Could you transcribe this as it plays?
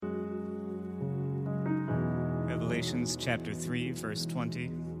Revelations chapter 3, verse 20.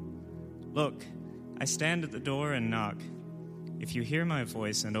 Look, I stand at the door and knock. If you hear my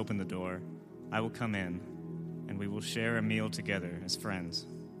voice and open the door, I will come in, and we will share a meal together as friends.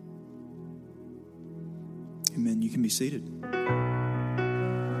 Amen. You can be seated.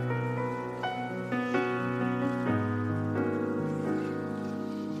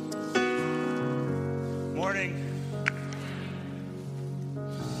 Morning.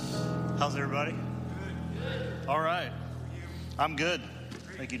 How's everybody? Good. All right. I'm good.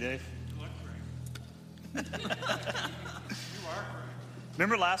 Thank you, Dave.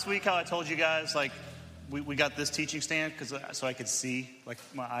 Remember last week how I told you guys, like, we got this teaching stand so I could see, like,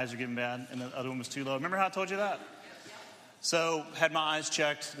 my eyes are getting bad, and the other one was too low. Remember how I told you that? So, had my eyes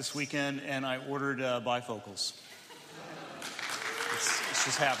checked this weekend, and I ordered bifocals. It's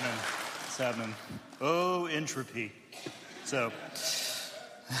just happening. It's happening. Oh, entropy. So,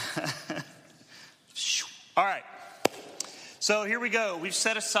 all right. So here we go. We've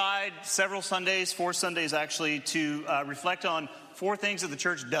set aside several Sundays, 4 Sundays actually, to reflect on 4 things that the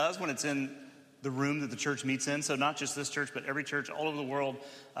church does when it's in the room that the church meets in. So not just this church, but every church all over the world.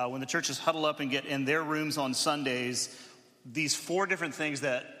 When the churches huddle up and get in their rooms on Sundays, these 4 different things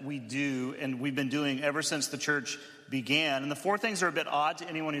that we do, and we've been doing ever since the church began. And the 4 things are a bit odd to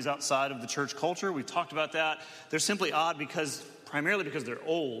anyone who's outside of the church culture. We've talked about that. They're simply odd primarily because they're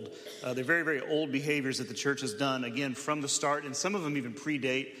old. They're very, very old behaviors that the church has done, again, from the start, and some of them even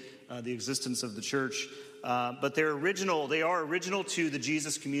predate the existence of the church. But they are original to the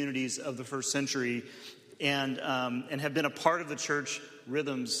Jesus communities of the first century and have been a part of the church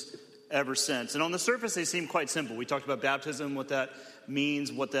rhythms ever since. And on the surface, they seem quite simple. We talked about baptism, what that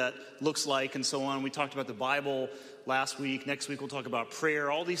means, what that looks like, and so on. We talked about the Bible last week. Next week, we'll talk about prayer,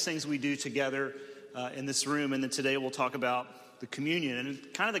 all these things we do together in this room. And then today, we'll talk about the communion.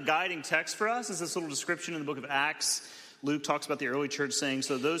 And kind of the guiding text for us is this little description in the book of Acts. Luke talks about the early church saying,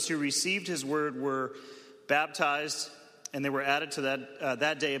 so those who received his word were baptized, and they were added to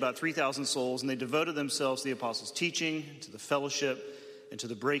that day about 3,000 souls, and they devoted themselves to the apostles' teaching, to the fellowship, and to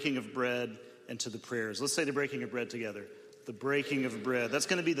the breaking of bread, and to the prayers. Let's say the breaking of bread together. The breaking of bread. That's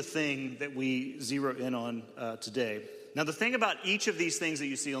going to be the thing that we zero in on today. Now, the thing about each of these things that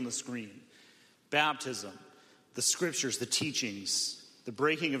you see on the screen, baptism, the scriptures, the teachings, the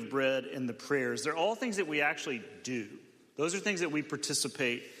breaking of bread, and the prayers, they're all things that we actually do. Those are things that we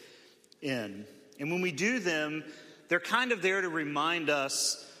participate in. And when we do them, they're kind of there to remind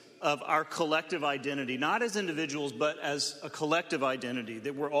us of our collective identity, not as individuals, but as a collective identity,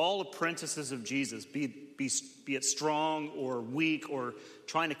 that we're all apprentices of Jesus, be it strong or weak or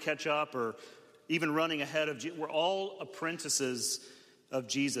trying to catch up or even running ahead of Jesus. We're all apprentices of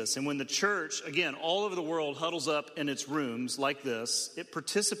Jesus. And when the church, again, all over the world huddles up in its rooms like this, it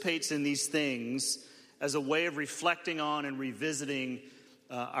participates in these things as a way of reflecting on and revisiting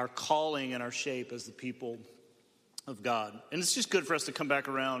our calling and our shape as the people of God. And it's just good for us to come back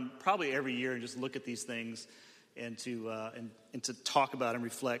around probably every year and just look at these things and to talk about and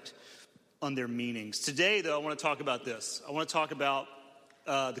reflect on their meanings. Today, though, I want to talk about this. I want to talk about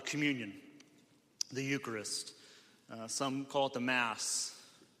the communion, the Eucharist. Some call it the Mass,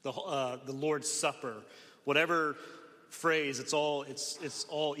 the Lord's Supper. Whatever phrase, it's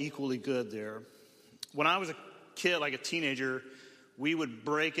all equally good there. When I was a kid, like a teenager, we would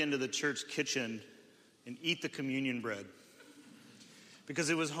break into the church kitchen and eat the communion bread because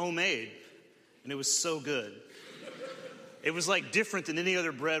it was homemade and it was so good. It was like different than any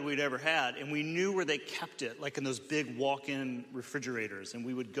other bread we'd ever had, and we knew where they kept it, like in those big walk-in refrigerators, and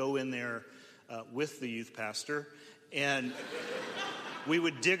we would go in there with the youth pastor, and we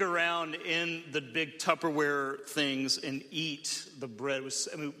would dig around in the big Tupperware things and eat the bread.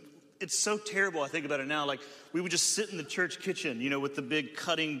 It's so terrible. I think about it now. Like, we would just sit in the church kitchen, with the big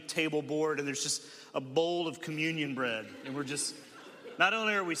cutting table board, and there's just a bowl of communion bread. And we're just, not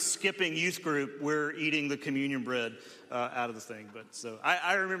only are we skipping youth group, we're eating the communion bread out of the thing. But so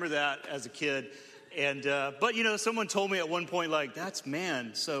I remember that as a kid. And, but someone told me at one point, like,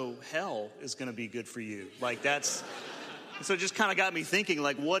 so hell is going to be good for you. Like, so it just kind of got me thinking,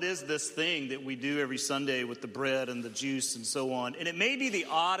 like, what is this thing that we do every Sunday with the bread and the juice and so on? And it may be the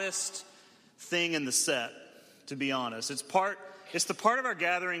oddest thing in the set, to be honest. It's the part of our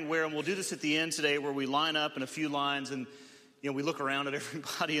gathering where, and we'll do this at the end today, where we line up in a few lines and, we look around at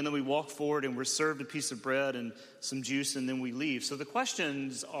everybody and then we walk forward and we're served a piece of bread and some juice and then we leave. So the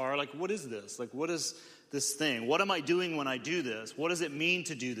questions are, like, what is this? Like, what is this thing? What am I doing when I do this? What does it mean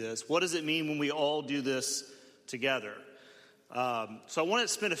to do this? What does it mean when we all do this together? So I want to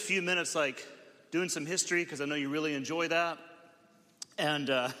spend a few minutes, like, doing some history because I know you really enjoy that.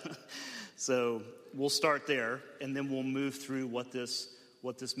 And So we'll start there, and then we'll move through what this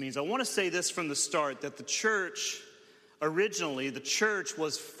means. I want to say this from the start, that the church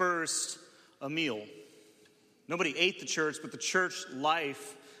was first a meal. Nobody ate the church, but the church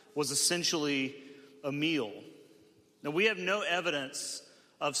life was essentially a meal. Now, we have no evidence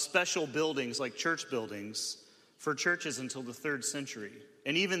of special buildings like church buildings for churches until the 3rd century.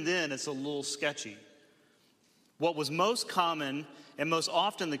 And even then, it's a little sketchy. What was most common and most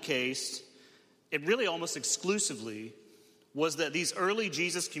often the case, it really almost exclusively, was that these early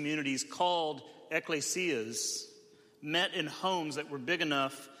Jesus communities called ecclesias met in homes that were big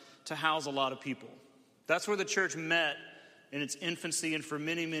enough to house a lot of people. That's where the church met in its infancy, and for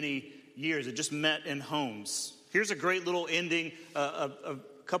many, many years, it just met in homes. Here's a great little ending, a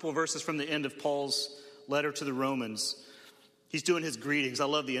couple of verses from the end of Paul's letter to the Romans. He's doing his greetings. I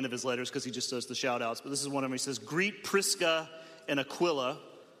love the end of his letters because he just does the shout-outs, but this is one of them. He says, "Greet Prisca and Aquila,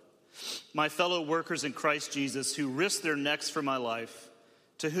 my fellow workers in Christ Jesus, who risked their necks for my life,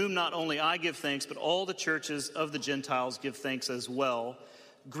 to whom not only I give thanks, but all the churches of the Gentiles give thanks as well.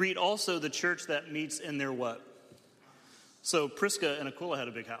 Greet also the church that meets in their" what? So Prisca and Aquila had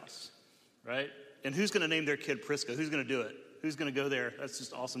a big house, right? And who's going to name their kid Prisca? Who's going to do it? Who's going to go there? That's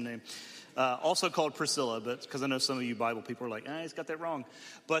just an awesome name. Also called Priscilla, but because I know some of you Bible people are like, he's got that wrong.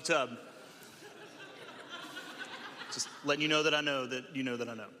 But just letting you know that I know that you know that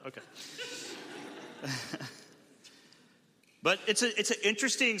I know. Okay. But it's an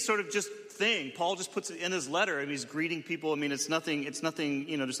interesting sort of just thing. Paul just puts it in his letter, and he's greeting people. I mean, it's nothing, there's nothing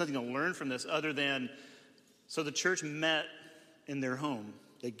to learn from this other than, so the church met in their home.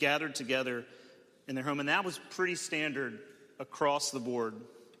 They gathered together in their home, and that was pretty standard across the board.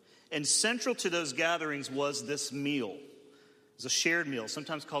 And central to those gatherings was this meal. It was a shared meal,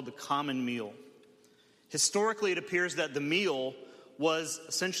 sometimes called the common meal. Historically, it appears that the meal was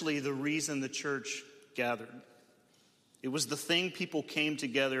essentially the reason the church gathered. It was the thing people came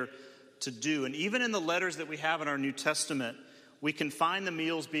together to do. And even in the letters that we have in our New Testament, we can find the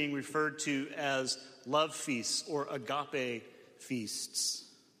meals being referred to as love feasts or agape feasts.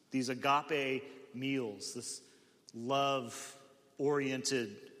 These agape meals, this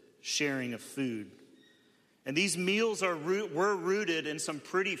love-oriented sharing of food. And these meals were rooted in some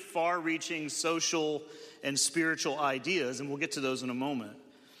pretty far-reaching social and spiritual ideas, and we'll get to those in a moment.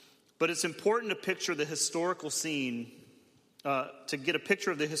 But it's important to picture the historical scene, to get a picture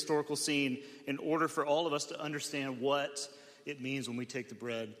of the historical scene in order for all of us to understand what it means when we take the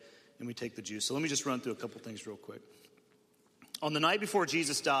bread and we take the juice. So let me just run through a couple things real quick. On the night before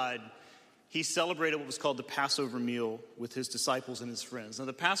Jesus died, he celebrated what was called the Passover meal with his disciples and his friends. Now,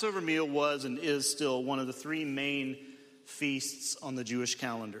 the Passover meal was and is still one of the 3 main feasts on the Jewish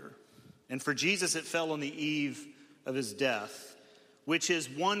calendar. And for Jesus, it fell on the eve of his death, which is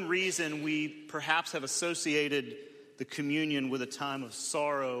one reason we perhaps have associated the communion with a time of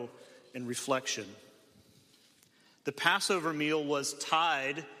sorrow and reflection. The Passover meal was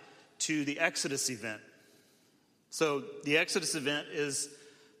tied to the Exodus event. So the Exodus event is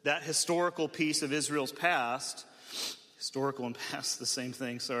that historical piece of Israel's past. Historical and past, the same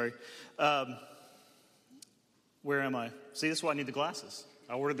thing, sorry. Where am I? See, this is why I need the glasses.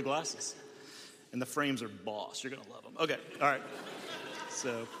 I ordered the glasses. And the frames are boss. You're going to love them. Okay, all right.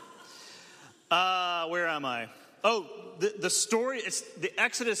 So, where am I? Oh, the story, the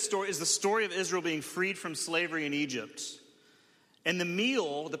Exodus story is the story of Israel being freed from slavery in Egypt. And the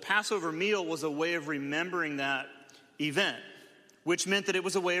meal, the Passover meal, was a way of remembering that event, which meant that it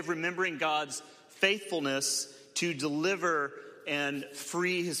was a way of remembering God's faithfulness to deliver and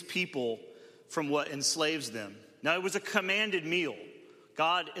free his people from what enslaves them. Now, it was a commanded meal.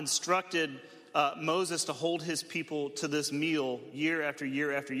 God instructed Moses to hold his people to this meal year after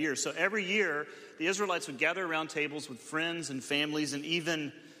year after year. So every year, the Israelites would gather around tables with friends and families and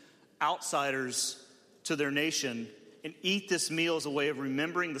even outsiders to their nation and eat this meal as a way of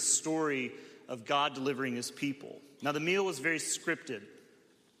remembering the story of God delivering his people. Now, the meal was very scripted.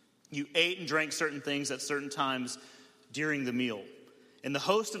 You ate and drank certain things at certain times during the meal. And the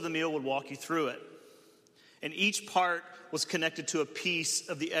host of the meal would walk you through it. And each part was connected to a piece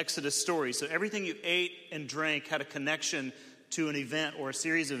of the Exodus story. So everything you ate and drank had a connection to an event or a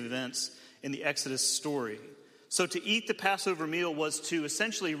series of events in the Exodus story. So to eat the Passover meal was to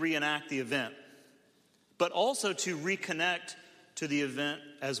essentially reenact the event, but also to reconnect to the event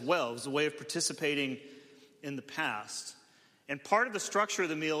as well. It was a way of participating in the past. And part of the structure of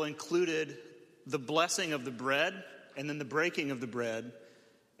the meal included the blessing of the bread, and then the breaking of the bread,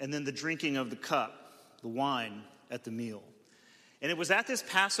 and then the drinking of the cup, the wine at the meal. And it was at this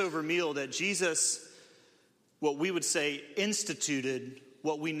Passover meal that Jesus, what we would say, instituted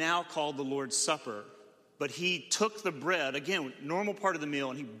what we now call the Lord's Supper. But he took the bread, again, normal part of the meal,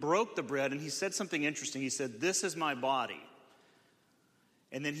 and he broke the bread, and he said something interesting. He said, "This is my body."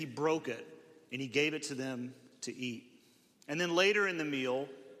 And then he broke it, and he gave it to them to eat. And then later in the meal,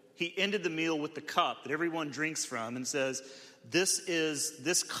 he ended the meal with the cup that everyone drinks from and says,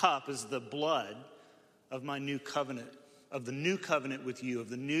 this cup is the blood of my new covenant, of the new covenant with you, of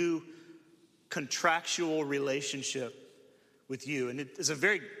the new contractual relationship with you. And it is a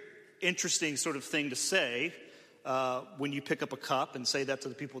very interesting sort of thing to say when you pick up a cup and say that to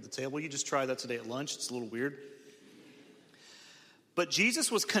the people at the table. You just try that today at lunch. It's a little weird. But Jesus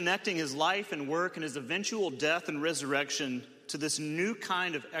was connecting his life and work and his eventual death and resurrection to this new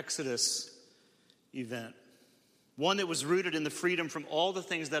kind of Exodus event. One that was rooted in the freedom from all the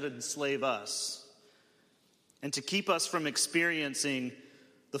things that enslave us, and to keep us from experiencing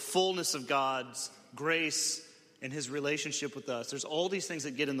the fullness of God's grace and his relationship with us. There's all these things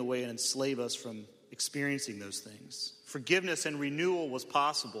that get in the way and enslave us from experiencing those things. Forgiveness and renewal was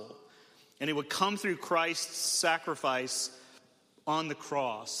possible, and it would come through Christ's sacrifice on the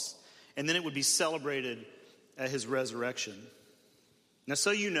cross, and then it would be celebrated at his resurrection. Now,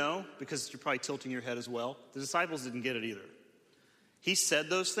 so you know, because you're probably tilting your head as well, the disciples didn't get it either. He said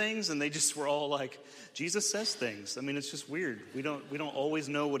those things, and they just were all like, Jesus says things. I mean, it's just weird. We don't always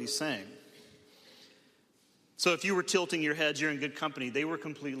know what he's saying. So if you were tilting your heads, you're in good company. They were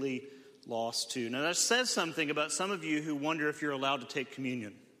completely lost too. Now, that says something about some of you who wonder if you're allowed to take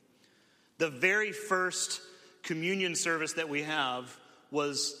communion. The very first communion service that we have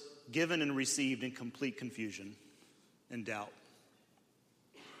was given and received in complete confusion and doubt.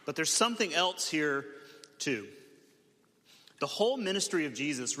 But there's something else here too. The whole ministry of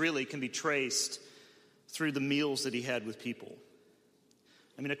Jesus really can be traced through the meals that he had with people.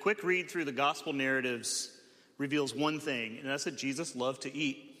 I mean, a quick read through the gospel narratives reveals one thing, and that's that Jesus loved to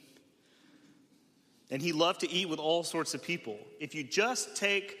eat. And he loved to eat with all sorts of people. If you just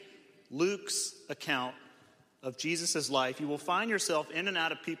take Luke's account of Jesus' life, you will find yourself in and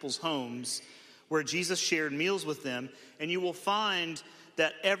out of people's homes where Jesus shared meals with them, and you will find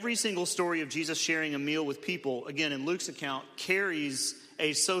that every single story of Jesus sharing a meal with people, again in Luke's account, carries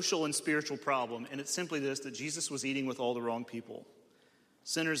a social and spiritual problem. And it's simply this, that Jesus was eating with all the wrong people.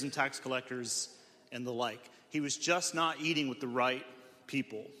 Sinners and tax collectors and the like. He was just not eating with the right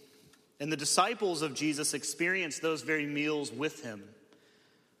people. And the disciples of Jesus experienced those very meals with him.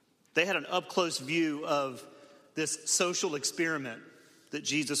 They had an up-close view of this social experiment that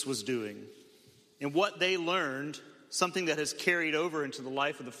Jesus was doing. And what they learned, something that has carried over into the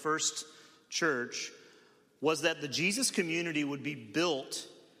life of the first church, was that the Jesus community would be built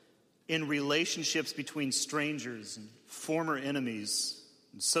in relationships between strangers and former enemies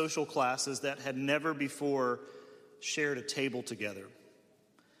and social classes that had never before shared a table together.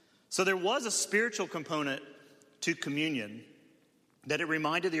 So there was a spiritual component to communion, that it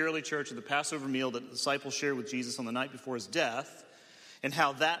reminded the early church of the Passover meal that the disciples shared with Jesus on the night before his death, and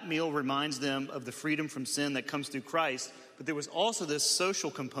how that meal reminds them of the freedom from sin that comes through Christ. But there was also this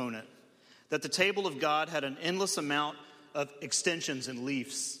social component, that the table of God had an endless amount of extensions and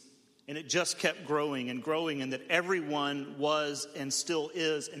leaves, and it just kept growing, and that everyone was and still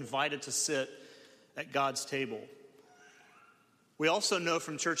is invited to sit at God's table. We also know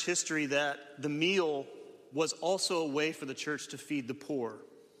from church history that the meal was also a way for the church to feed the poor.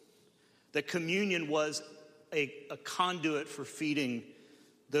 That communion was a conduit for feeding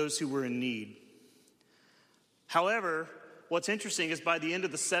those who were in need. However, what's interesting is by the end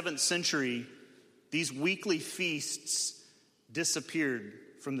of the 7th century, these weekly feasts disappeared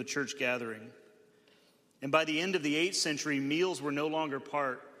from the church gathering. And by the end of the 8th century, meals were no longer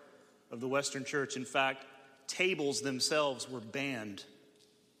part of the Western church. In fact, tables themselves were banned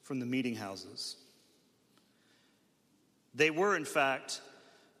from the meeting houses. They were, in fact,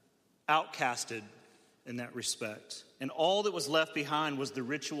 outcasted in that respect. And all that was left behind was the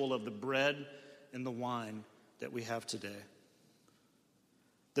ritual of the bread and the wine that we have today.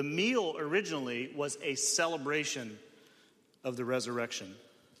 The meal originally was a celebration of the resurrection.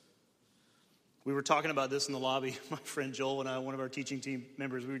 We were talking about this in the lobby. My friend Joel and I, one of our teaching team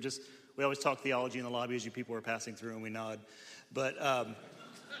members, we always talk theology in the lobby as you people are passing through, and we nod. But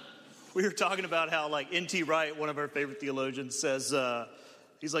we were talking about how, like, N.T. Wright, one of our favorite theologians, says,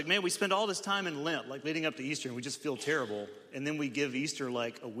 he's like, man, we spend all this time in Lent, like leading up to Easter, and we just feel terrible. And then we give Easter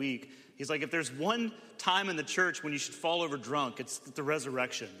like a week. He's like, if there's one time in the church when you should fall over drunk, it's the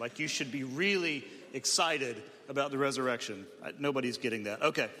resurrection. Like, you should be really excited about the resurrection. Nobody's getting that.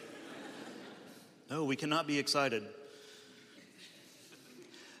 Okay. No, we cannot be excited.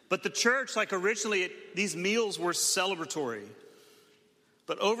 But the church, like originally, these meals were celebratory.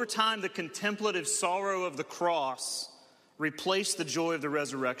 But over time, the contemplative sorrow of the cross replaced the joy of the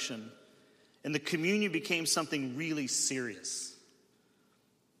resurrection, and the communion became something really serious.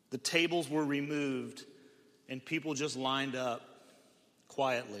 The tables were removed, and people just lined up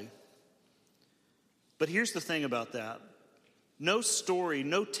quietly. But here's the thing about that. No story,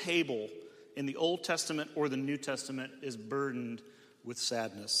 no table in the Old Testament or the New Testament is burdened with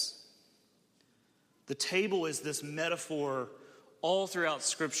sadness. The table is this metaphor all throughout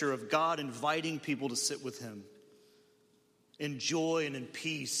Scripture of God inviting people to sit with him in joy and in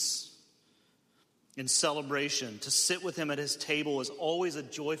peace, in celebration. To sit with him at his table is always a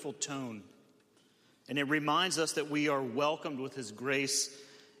joyful tone. And it reminds us that we are welcomed with his grace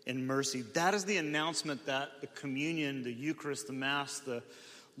and mercy. That is the announcement that the communion, the Eucharist, the Mass, the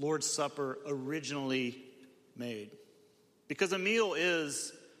Lord's Supper originally made. Because a meal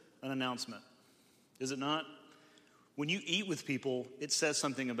is an announcement, is it not? When you eat with people, it says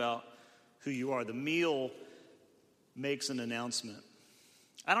something about who you are. The meal makes an announcement.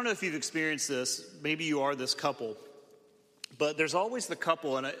 I don't know if you've experienced this. Maybe you are this couple. But there's always the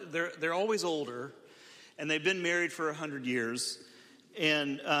couple, and they're always older, and they've been married for 100 years,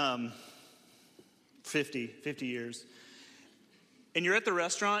 and 50 years. And you're at the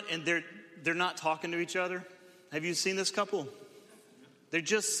restaurant, and they're not talking to each other. Have you seen this couple? They're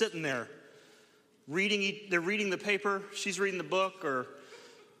just sitting there. They're reading the paper, she's reading the book,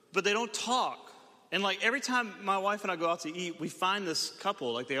 but they don't talk. And like every time my wife and I go out to eat, we find this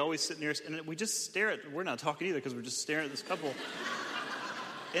couple, like they always sit near us, and we just stare at, we're not talking either because we're just staring at this couple.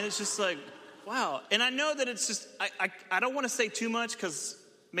 And it's just like, wow. And I know that it's just, I don't want to say too much because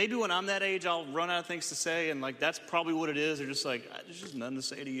maybe when I'm that age, I'll run out of things to say, and like that's probably what it is. They're just like, there's just nothing to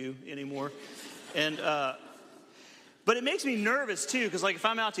say to you anymore. And, but it makes me nervous too, because like if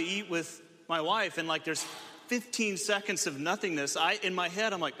I'm out to eat with my wife and like there's 15 seconds of nothingness, in my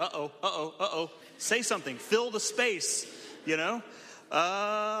head I'm like, uh-oh, say something, fill the space, you know?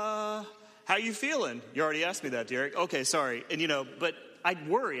 How you feeling? You already asked me that, Derek. Okay, sorry. And but I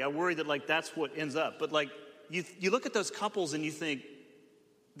worry that like that's what ends up. But like you look at those couples and you think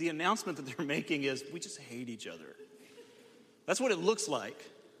the announcement that they're making is we just hate each other. That's what it looks like.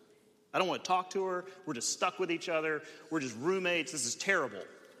 I don't want to talk to her. We're just stuck with each other. We're just roommates. This is terrible.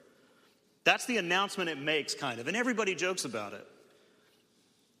 That's the announcement it makes, kind of. And everybody jokes about it.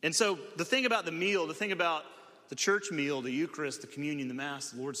 And so the thing about the meal, the thing about the church meal, the Eucharist, the communion, the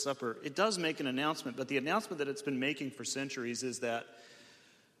Mass, the Lord's Supper, it does make an announcement. But the announcement that it's been making for centuries is that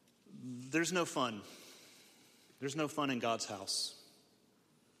there's no fun. There's no fun in God's house.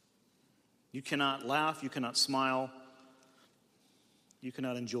 You cannot laugh. You cannot smile. You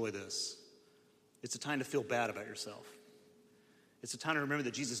cannot enjoy this. It's a time to feel bad about yourself. It's a time to remember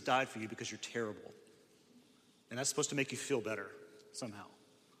that Jesus died for you because you're terrible. And that's supposed to make you feel better somehow.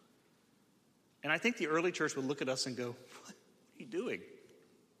 And I think the early church would look at us and go, what are you doing?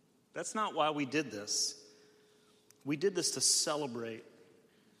 That's not why we did this. We did this to celebrate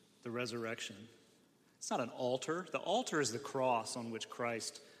the resurrection. It's not an altar. The altar is the cross on which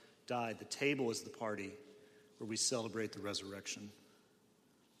Christ died. The table is the party where we celebrate the resurrection.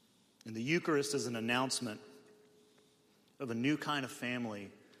 And the Eucharist is an announcement of a new kind of family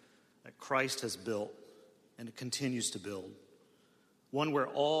that Christ has built and it continues to build. One where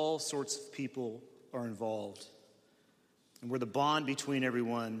all sorts of people are involved and where the bond between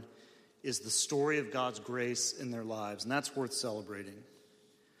everyone is the story of God's grace in their lives. And that's worth celebrating.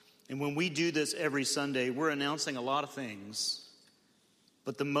 And when we do this every Sunday, we're announcing a lot of things,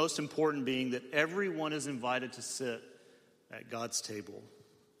 but the most important being that everyone is invited to sit at God's table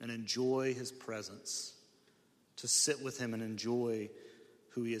and enjoy his presence, to sit with him and enjoy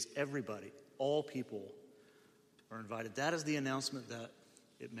who he is. Everybody, all people are invited. That is the announcement that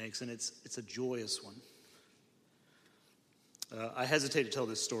it makes, and it's a joyous one. I hesitate to tell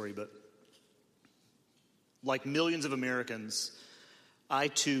this story, but like millions of Americans, I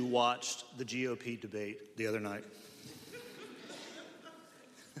too watched the GOP debate the other night.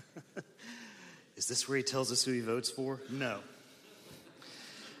 Is this where he tells us who he votes for? No.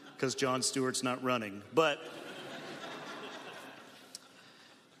 Because Jon Stewart's not running. But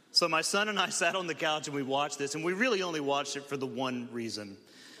so my son and I sat on the couch and we watched this, and we really only watched it for the one reason.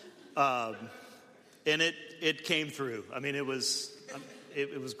 And it came through. I mean, it was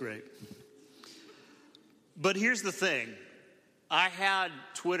great. But here's the thing. I had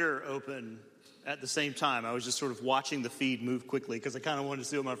Twitter open at the same time. I was just sort of watching the feed move quickly because I kind of wanted to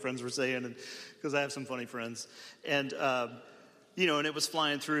see what my friends were saying, and because I have some funny friends. And, and it was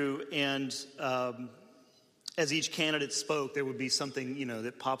flying through, and as each candidate spoke, there would be something,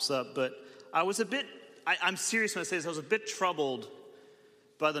 that pops up. But I was I'm serious when I say this, I was a bit troubled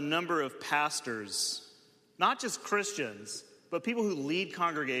by the number of pastors, not just Christians, but people who lead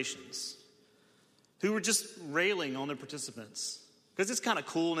congregations, who were just railing on their participants. Because it's kind of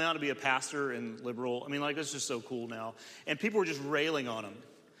cool now to be a pastor and liberal. I mean, like, it's just so cool now. And people were just railing on them.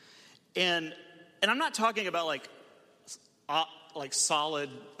 And I'm not talking about like solid,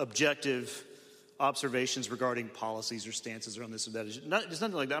 objective observations regarding policies or stances or on this or that. It's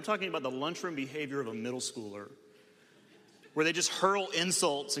nothing like that. I'm talking about the lunchroom behavior of a middle schooler, where they just hurl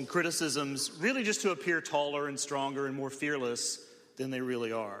insults and criticisms really just to appear taller and stronger and more fearless than they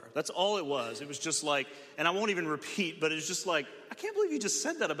really are. That's all it was. It was just like, and I won't even repeat, but it's just like, I can't believe you just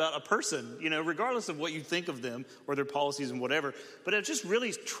said that about a person, regardless of what you think of them or their policies and whatever. But I'm just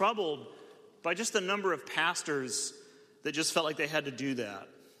really troubled by just the number of pastors that just felt like they had to do that.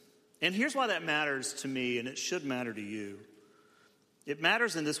 And here's why that matters to me, and it should matter to you. It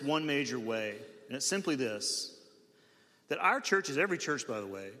matters in this one major way, and it's simply this, that our churches, every church by the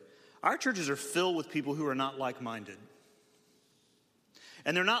way, our churches are filled with people who are not like-minded.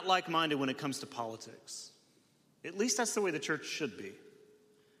 And they're not like-minded when it comes to politics. At least that's the way the church should be.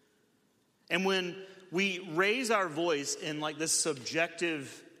 And when we raise our voice in like this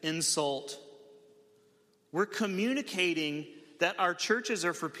subjective insult, we're communicating that our churches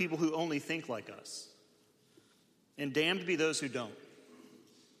are for people who only think like us. And damned be those who don't.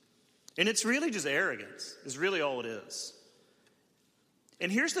 And it's really just arrogance, is really all it is.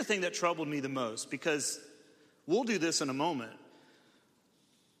 And here's the thing that troubled me the most, because we'll do this in a moment.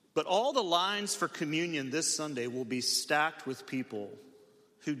 But all the lines for communion this Sunday will be stacked with people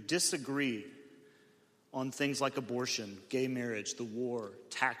who disagree on things like abortion, gay marriage, the war,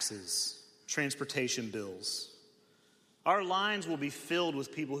 taxes, transportation bills. Our lines will be filled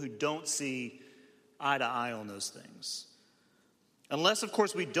with people who don't see eye to eye on those things. Unless, of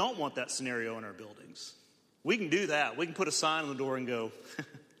course, we don't want that scenario in our buildings. We can do that. We can put a sign on the door and go,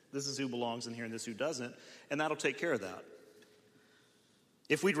 this is who belongs in here and this who doesn't, and that'll take care of that.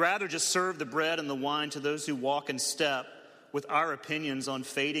 If we'd rather just serve the bread and the wine to those who walk in step with our opinions on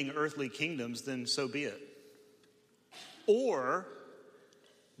fading earthly kingdoms, then so be it. Or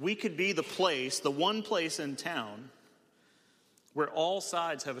we could be the place, the one place in town, where all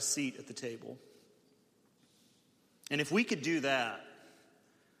sides have a seat at the table. And if we could do that,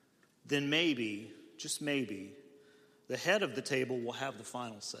 then maybe, just maybe, the head of the table will have the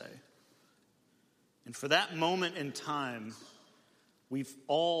final say. And for that moment in time, we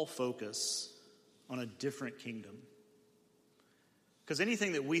all focus on a different kingdom. Because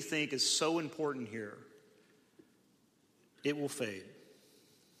anything that we think is so important here, it will fade.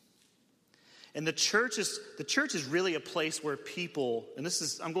 And the church is really a place where people, and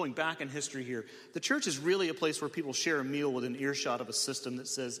I'm going back in history here, the church is really a place where people share a meal within earshot of a system that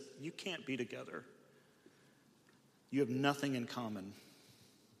says, you can't be together. You have nothing in common.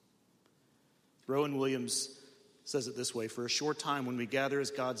 Rowan Williams says it this way: for a short time, when we gather as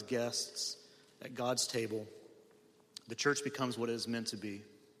God's guests at God's table, the church becomes what it is meant to be,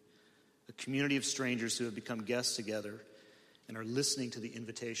 a community of strangers who have become guests together and are listening to the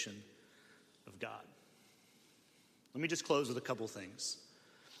invitation of God. Let me just close with a couple things.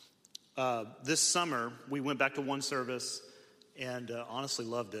 This summer, we went back to one service and honestly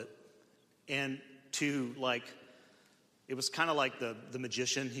loved it. And it was kind of like the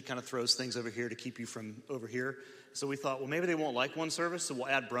magician. He kind of throws things over here to keep you from over here. So we thought, well, maybe they won't like one service, so we'll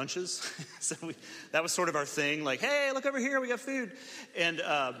add brunches. So that was sort of our thing, like, hey, look over here, we got food. And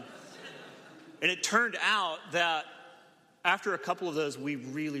it turned out that after a couple of those, we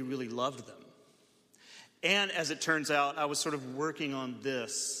really, really loved them. And as it turns out, I was sort of working on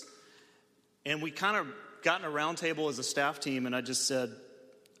this. And we kind of got in a round table as a staff team, and I just said,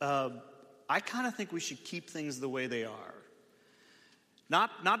 I kind of think we should keep things the way they are.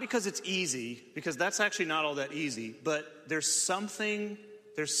 Not because it's easy, because that's actually not all that easy, but there's something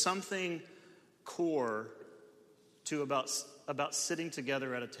core to about sitting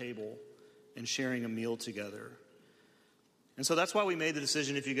together at a table and sharing a meal together. And so that's why we made the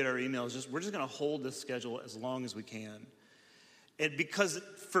decision, if you get our emails, we're just going to hold this schedule as long as we can. And because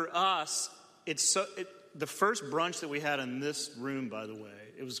for us, the first brunch that we had in this room, by the way,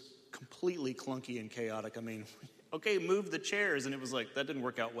 it was completely clunky and chaotic. I mean, okay, move the chairs, and it was like, that didn't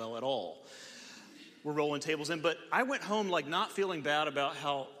work out well at all. We're rolling tables in, but I went home not feeling bad about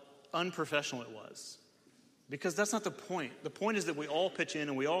how unprofessional it was. Because that's not the point. The point is that we all pitch in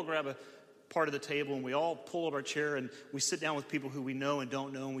and we all grab a part of the table and we all pull up our chair and we sit down with people who we know and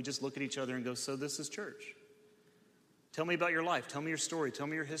don't know, and we just look at each other and go, so this is church. Tell me about your life. Tell me your story. Tell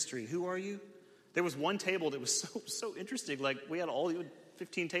me your history. Who are you? There was one table that was so interesting. Like, we had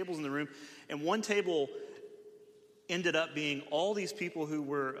 15 tables in the room, and one table ended up being all these people who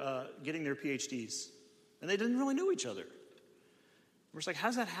were getting their PhDs. And they didn't really know each other. We're just like, how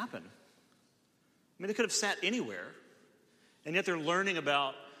does that happen? I mean, they could have sat anywhere. And yet they're learning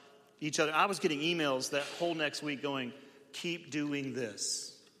about each other. I was getting emails that whole next week going, keep doing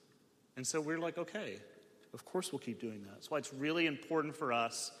this. And so we're like, okay, of course we'll keep doing that. That's why it's really important for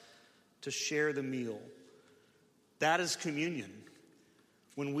us to share the meal. That is communion.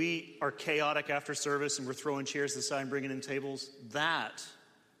 When we are chaotic after service and we're throwing chairs to the side and bringing in tables, that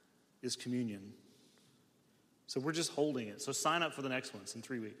is communion. So we're just holding it. So sign up for the next one. It's in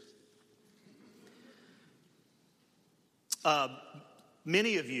 3 weeks.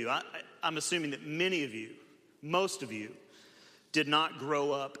 Many of you, I'm assuming that many of you, most of you, did not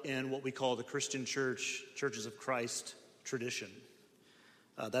grow up in what we call the Christian church, Churches of Christ tradition.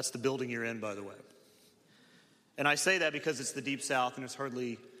 That's the building you're in, by the way. And I say that because it's the Deep South and it's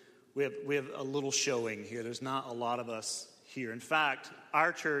hardly, we have a little showing here. There's not a lot of us here. In fact,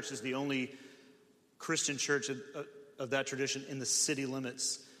 our church is the only Christian church of that tradition in the city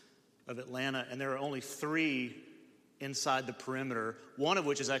limits of Atlanta, and there are only 3 inside the perimeter, one of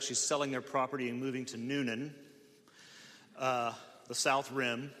which is actually selling their property and moving to Noonan, the South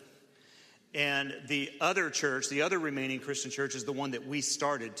Rim. And the other church, the other remaining Christian church, is the one that we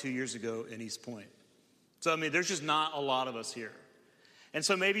started 2 years ago in East Point. So, I mean, there's just not a lot of us here. And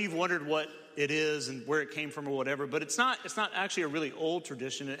so maybe you've wondered what it is and where it came from or whatever, but it's not actually a really old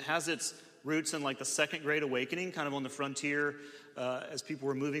tradition. It has its roots in like the Second Great Awakening, kind of on the frontier, as people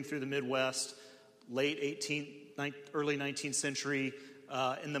were moving through the Midwest, late 18th, early 19th century.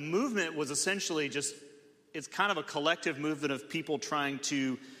 And the movement was essentially it's kind of a collective movement of people trying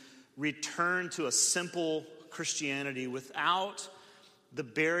to return to a simple Christianity without the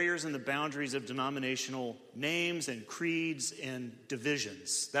barriers and the boundaries of denominational names and creeds and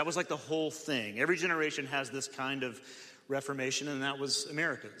divisions. That was like the whole thing. Every generation has this kind of reformation, and that was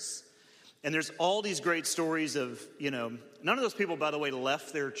America's. And there's all these great stories of, none of those people, by the way,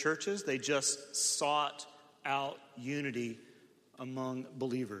 left their churches. They just sought out unity among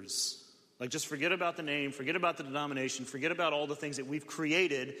believers. Like, just forget about the name, forget about the denomination, forget about all the things that we've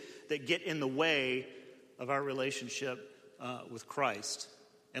created that get in the way of our relationship with Christ.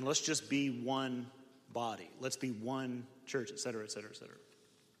 And let's just be one body. Let's be one church, et cetera, et cetera, et cetera.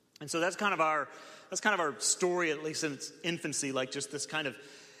 And so that's kind of our story, at least in its infancy, like just this kind of.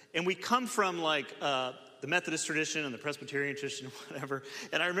 And we come from like the Methodist tradition and the Presbyterian tradition and whatever.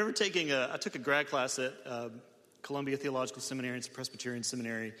 And I remember I took a grad class at Columbia Theological Seminary. It's a Presbyterian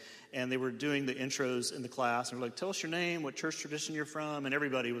seminary. And they were doing the intros in the class. And we're like, tell us your name, what church tradition you're from. And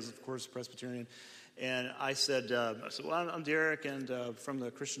everybody was, of course, Presbyterian. And I said, well, I'm Derek and from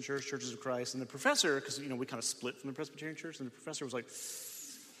the Christian Church, Churches of Christ. And the professor, because, we kind of split from the Presbyterian church. And the professor was like,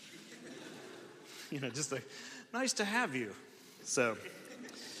 just like, nice to have you. So...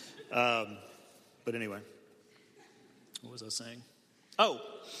 but anyway, what was I saying? Oh,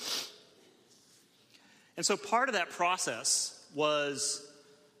 and so part of that process was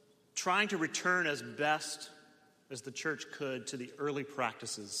trying to return as best as the church could to the early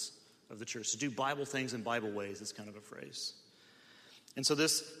practices of the church, to do Bible things in Bible ways is kind of a phrase. And so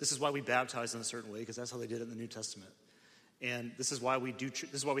this is why we baptize in a certain way, because that's how they did it in the New Testament. And this is why we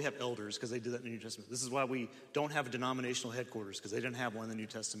have elders, because they did that in the New Testament. This is why we don't have a denominational headquarters, because they didn't have one in the New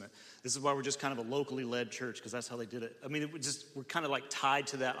Testament. This is why we're just kind of a locally led church, because that's how they did it. I mean, we're kind of like tied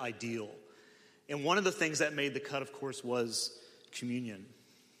to that ideal. And one of the things that made the cut, of course, was communion.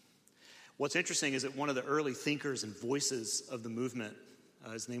 What's interesting is that one of the early thinkers and voices of the movement,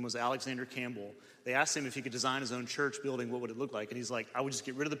 his name was Alexander Campbell. They asked him if he could design his own church building, what would it look like? And he's like, I would just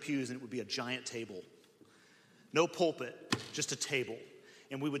get rid of the pews and it would be a giant table. No pulpit, just a table.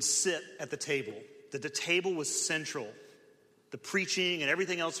 And we would sit at the table. The table was central. The preaching and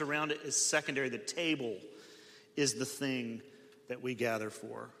everything else around it is secondary. The table is the thing that we gather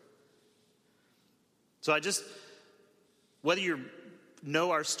for. So whether you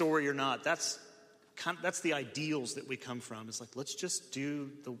know our story or not, that's the ideals that we come from. It's like, let's just do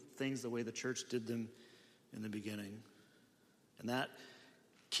the things the way the church did them in the beginning. And that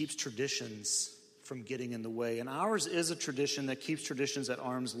keeps traditions from getting in the way. And ours is a tradition that keeps traditions at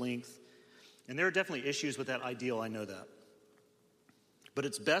arm's length. And there are definitely issues with that ideal, I know that. But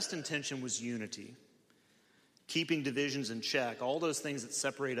its best intention was unity, keeping divisions in check, all those things that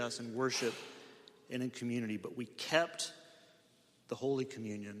separate us in worship and in community. But we kept the Holy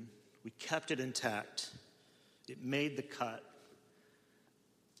Communion. We kept it intact. It made the cut.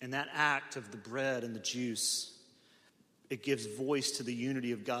 And that act of the bread and the juice, it gives voice to the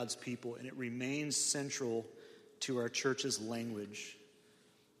unity of God's people, and it remains central to our church's language.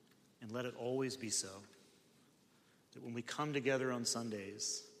 And let it always be so. that when we come together on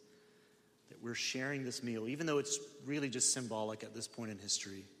Sundays, that we're sharing this meal, even though it's really just symbolic at this point in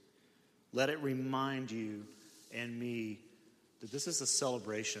history. Let it remind you and me that this is a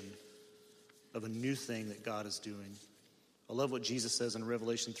celebration of a new thing that God is doing. I love what Jesus says in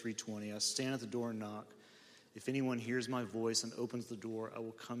Revelation 3:20. I stand at the door and knock. If anyone hears my voice and opens the door, I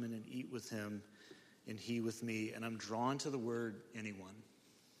will come in and eat with him and he with me. And I'm drawn to the word anyone.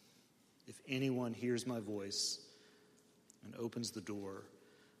 If anyone hears my voice and opens the door,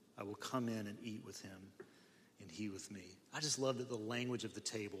 I will come in and eat with him and he with me. I just love that the language of the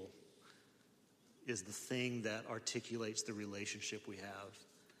table is the thing that articulates the relationship we have,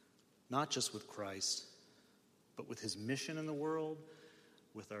 not just with Christ, but with his mission in the world,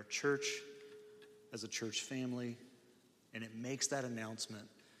 with our church as a church family, and it makes that announcement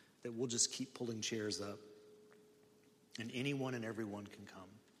that we'll just keep pulling chairs up, and anyone and everyone can come.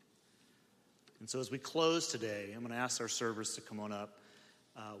 And so as we close today, I'm going to ask our servers to come on up.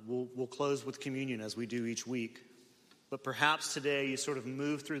 We'll close with communion as we do each week, but perhaps today you sort of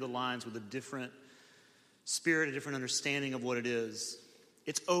move through the lines with a different spirit, a different understanding of what it is.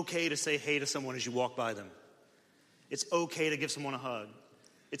 It's okay to say hey to someone as you walk by them. It's okay to give someone a hug.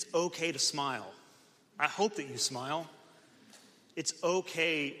 It's okay to smile. I hope that you smile. It's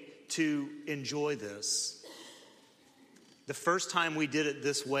okay to enjoy this. The first time we did it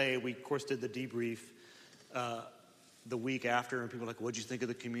this way, we of course did the debrief the week after, and people were like, what'd you think of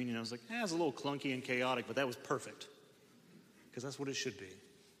the communion? I was like, it was a little clunky and chaotic, but that was perfect. Because that's what it should be.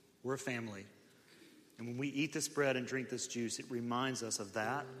 We're a family. And when we eat this bread and drink this juice, it reminds us of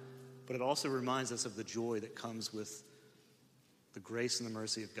that, but it also reminds us of the joy that comes with the grace and the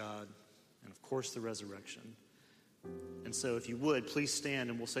mercy of God, and of course the resurrection. And so if you would, please stand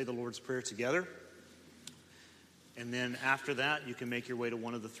and we'll say the Lord's Prayer together. And then after that, you can make your way to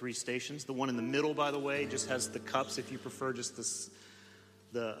one of the three stations. The one in the middle, by the way, just has the cups if you prefer just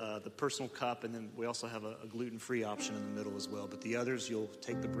the personal cup. And then we also have a gluten-free option in the middle as well. But the others, you'll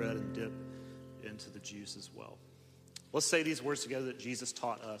take the bread and dip into the juice as well. Let's say these words together that Jesus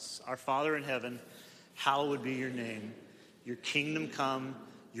taught us. Our Father in heaven, hallowed be your name. Your kingdom come,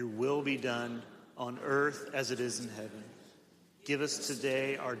 your will be done on earth as it is in heaven. Give us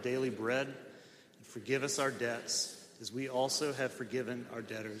today our daily bread, and forgive us our debts as we also have forgiven our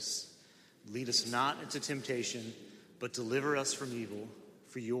debtors. Lead us not into temptation, but deliver us from evil.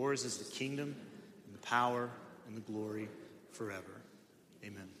 For yours is the kingdom and the power and the glory forever.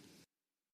 Amen.